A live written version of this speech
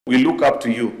we look up to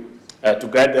you to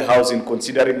guide the House in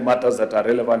considering matters that are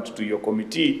relevant to your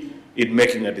committee in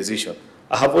making a decision.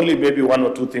 I have only maybe one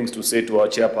or two things to say to our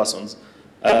chairpersons,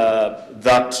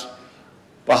 that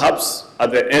perhaps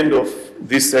at the end of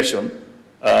this session,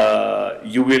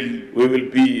 we will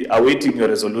be awaiting your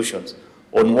resolutions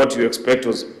on what you expect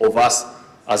of us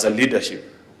as a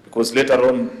leadership. Because later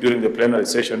on during the plenary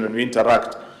session when we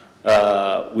interact,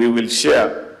 we will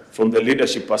share from the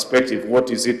leadership perspective what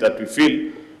is it that we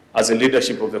feel as a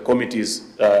leadership of the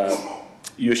committees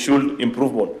you should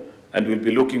improve on. And we'll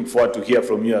be looking forward to hear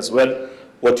from you as well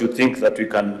what you think that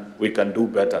we can do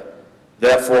better.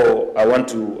 Therefore, I want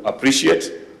to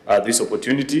appreciate this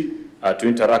opportunity to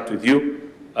interact with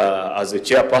you as the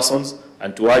chairpersons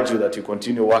and to urge you that you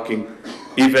continue working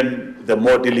even the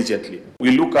more diligently.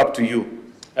 We look up to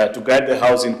you to guide the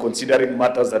House in considering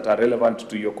matters that are relevant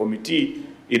to your committee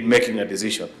in making a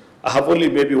decision. I have only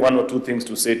maybe one or two things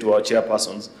to say to our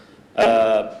chairpersons,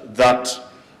 that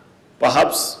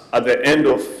perhaps at the end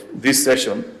of this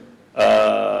session,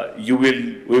 we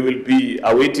will be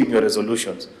awaiting your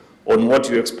resolutions on what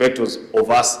you expect of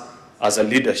us as a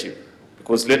leadership.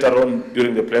 Because later on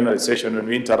during the plenary session when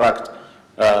we interact,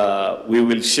 we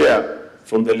will share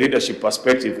from the leadership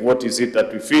perspective what is it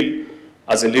that we feel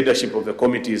as a leadership of the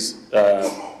committees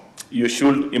you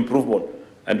should improve on.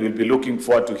 And we'll be looking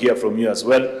forward to hear from you as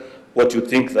well what you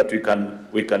think that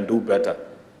we can do better.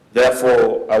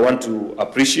 Therefore, I want to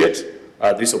appreciate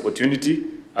this opportunity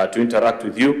to interact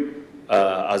with you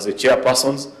as the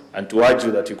chairpersons and to urge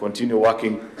you that you continue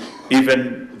working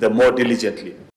even the more diligently.